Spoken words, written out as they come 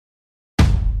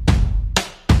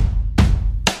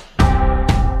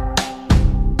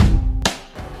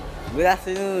Good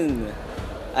afternoon.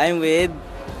 I'm with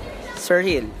Sir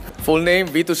Hill. Full name,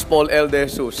 Vitus Paul L. De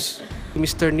Jesus.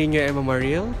 Mr. Nino Emma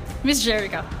Mariel. Miss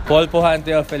Jerica. Paul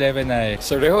Pujante of 11I.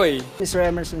 Sir Rehoy. Mr.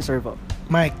 Emerson Servo.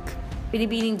 Mike.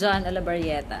 Pinipining John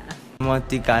Alabarrieta.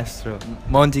 Monty Castro.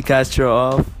 Monty Castro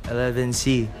of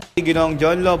 11C. Ginong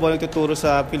John Lobo, nagtuturo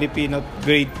sa Filipino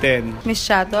grade 10. Miss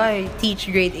Chato, I teach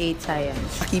grade 8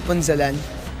 science. Akipon Zalan.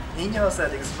 Nino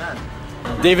Sadigsman.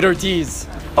 David Ortiz.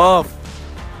 Of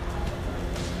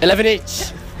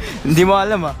 11H. Hindi mo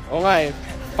alam ah. Oo nga eh.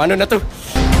 Paano na to?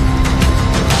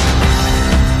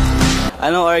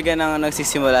 Anong organ ang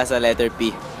nagsisimula sa letter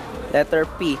P? Letter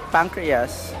P.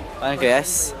 Pancreas.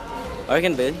 Pancreas?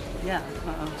 Organ ba yun? Yeah.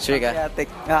 Sure ka?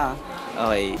 Pancreatic.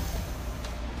 Okay.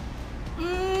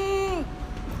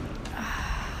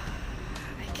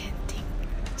 I can't think.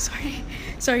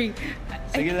 Sorry.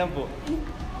 Sige lang po.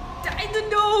 I don't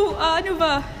know. Ano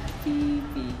ba?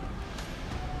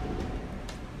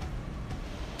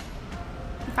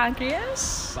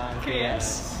 Pancreas?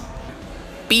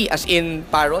 P as in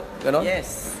parrot, gano'n?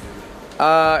 Yes.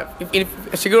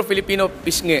 Siguro Filipino,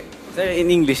 pisngi. Sir,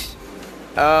 in English.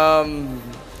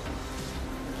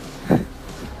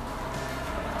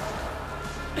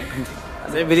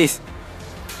 Sir, bilis.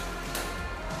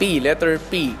 P, letter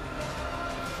P.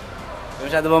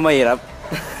 Masyado ba mahirap?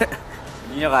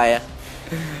 Hindi nyo kaya.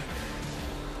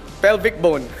 Pelvic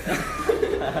bone.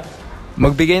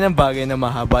 Magbigay ng bagay na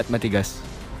mahaba at matigas.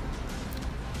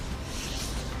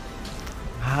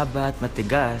 Mahaba at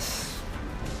matigas.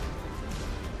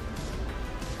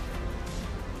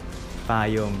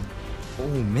 Payong.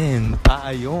 Oh man,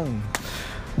 payong.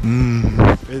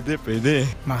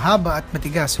 Pwede. Mahaba at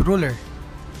matigas, ruler.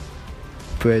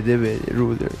 Pwede,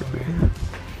 ruler.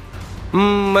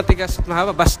 Matigas at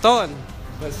mahaba. Baston.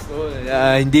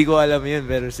 Hindi ko alam yun,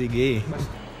 pero sige.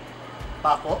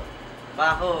 Pako.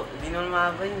 Bako, hindi naman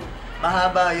mahaba yun.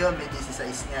 Mahaba yun, may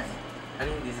 16 nga eh.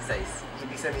 Ano yung this size?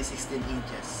 Ibig sabihin 16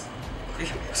 inches.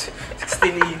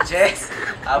 16 inches?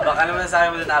 Abak, ano man sa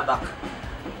akin mo doon, abak?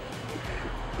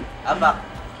 Abak.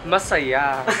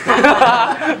 Masaya.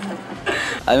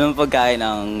 Anong pagkain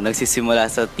ang nagsisimula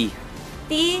sa T?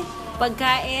 T.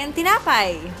 Pagkain.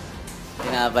 Tinapay.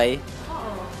 Tinapay?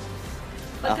 Oo.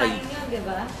 Okay. Pagkain yun, di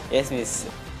ba? Yes, miss.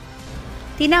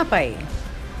 Tinapay.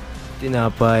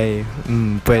 Tinapay.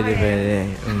 Pwede.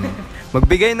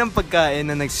 Magbigay ng pagkain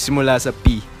na nagsisimula sa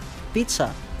P.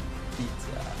 Pizza.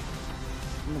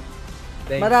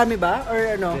 Marami ba? Or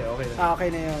ano? Okay lang. Okay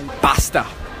na yun. Pasta.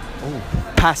 Oh,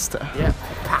 pasta. Yeah,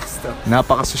 pasta.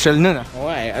 Napaka-social nun ah.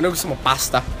 Oo nga eh. Ano gusto mo?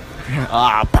 Pasta.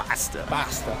 Pasta.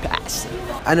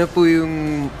 Ano po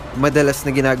yung madalas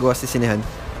na ginagawa sa sinehan?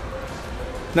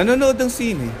 Nanonood ng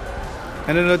sine.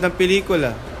 Nanonood ng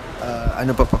pelikula.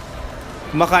 Ano pa po?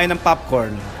 Kumakain ng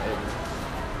popcorn.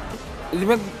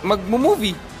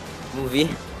 Mag-movie.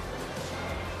 Movie?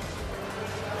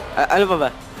 Ano pa ba?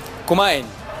 Kumain.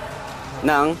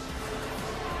 Nang?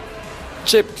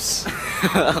 Chips.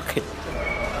 Okay.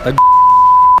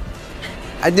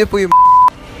 Ano po yung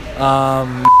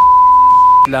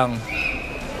lang.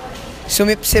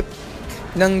 Sumipsip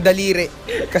ng daliri.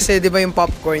 Kasi di ba yung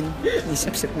popcorn,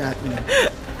 isip-sip natin.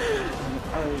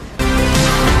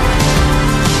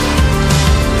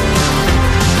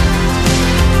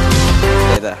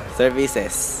 Ito,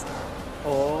 services.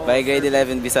 By grade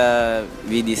 11 sa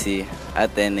BDC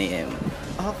at 10 a.m.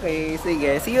 Okay,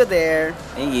 sige. See you there.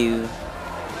 Thank you.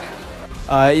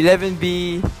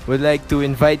 11B would like to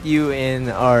invite you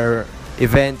in our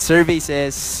event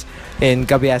services in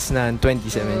Kabiasnan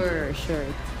 27. Sure.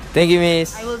 Thank you,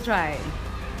 Miss. I will try.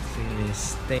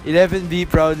 Miss. 11B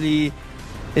proudly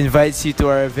invites you to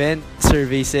our event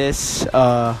services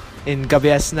in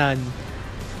Kabiasnan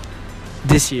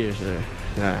this year, sir.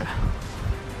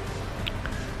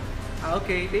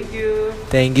 Okay, thank you.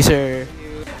 Thank you, sir.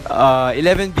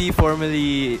 11B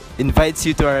formally invites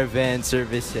you to our event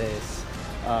services.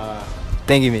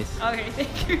 Thank you, Miss. Okay,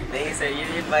 thank you. Thank you, sir.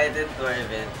 You're invited to our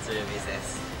event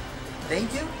services.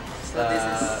 Thank you. So this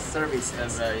is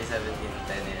services. February 17,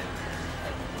 10 a.m.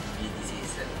 at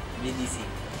BDC.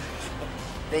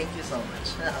 Thank you so much.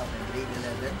 Grade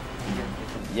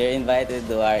 11. You're invited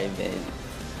to our event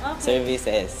Okay.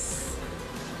 services.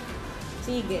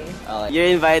 Sige. Okay.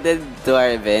 You're invited to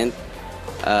our event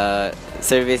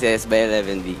services by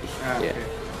 11B. Okay.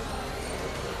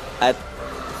 At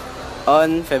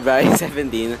on February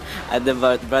 17 at the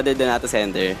Brother Donato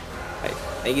Center. Okay.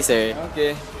 Thank you, sir.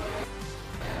 Okay.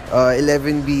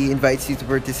 11B invites you to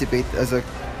participate as a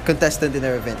contestant in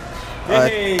our event.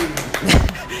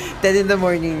 10 in the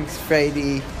morning,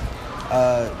 Friday,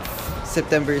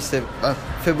 February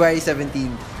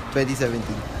 17, 2017.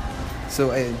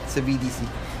 So, ayun, sa BDC.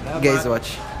 You guys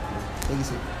watch. Thank you,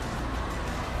 sir.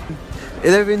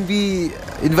 11B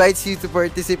invites you to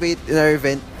participate in our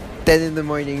event, 10 in the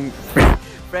morning,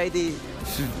 Friday,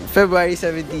 February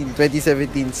 17,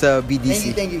 2017 sa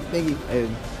BDC. Thank you.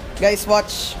 Ayun. Guys,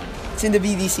 watch. It's in the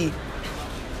BDC.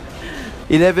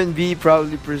 11B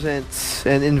proudly presents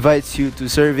and invites you to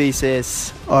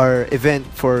Services, our event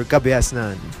for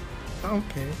Kabihasnan.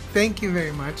 Okay. Thank you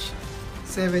very much.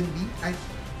 7B?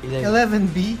 11.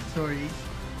 11B? Sorry.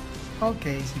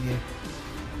 Okay, sige.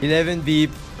 11B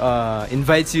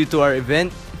invites you to our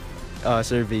event,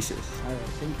 Services. Alright,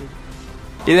 thank you.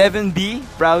 11B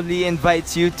proudly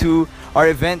invites you to our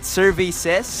event,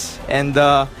 Services, and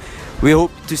we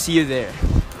hope to see you there.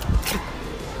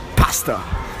 Pasta!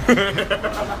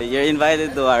 You're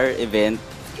invited to our event.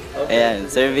 Ayan,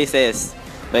 Services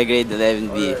by Grade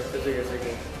 11B.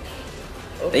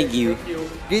 Thank you.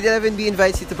 Grade 11B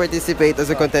invites you to participate as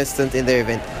a contestant in their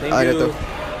event. To?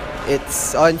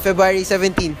 It's on February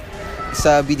 17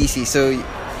 sa BDC. So,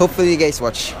 hopefully you guys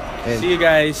watch. Ayun. See you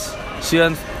guys. See you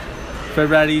on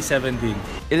February 17.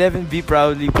 11B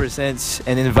proudly presents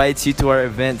and invites you to our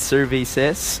event,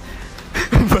 Services.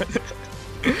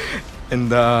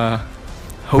 And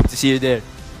hope to see you there.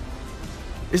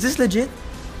 Is this legit?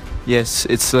 Yes,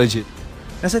 it's legit.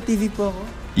 Nasa TV po ako.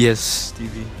 Yes,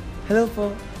 TV. Hello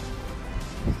po.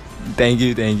 Thank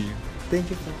you. Thank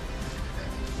you po.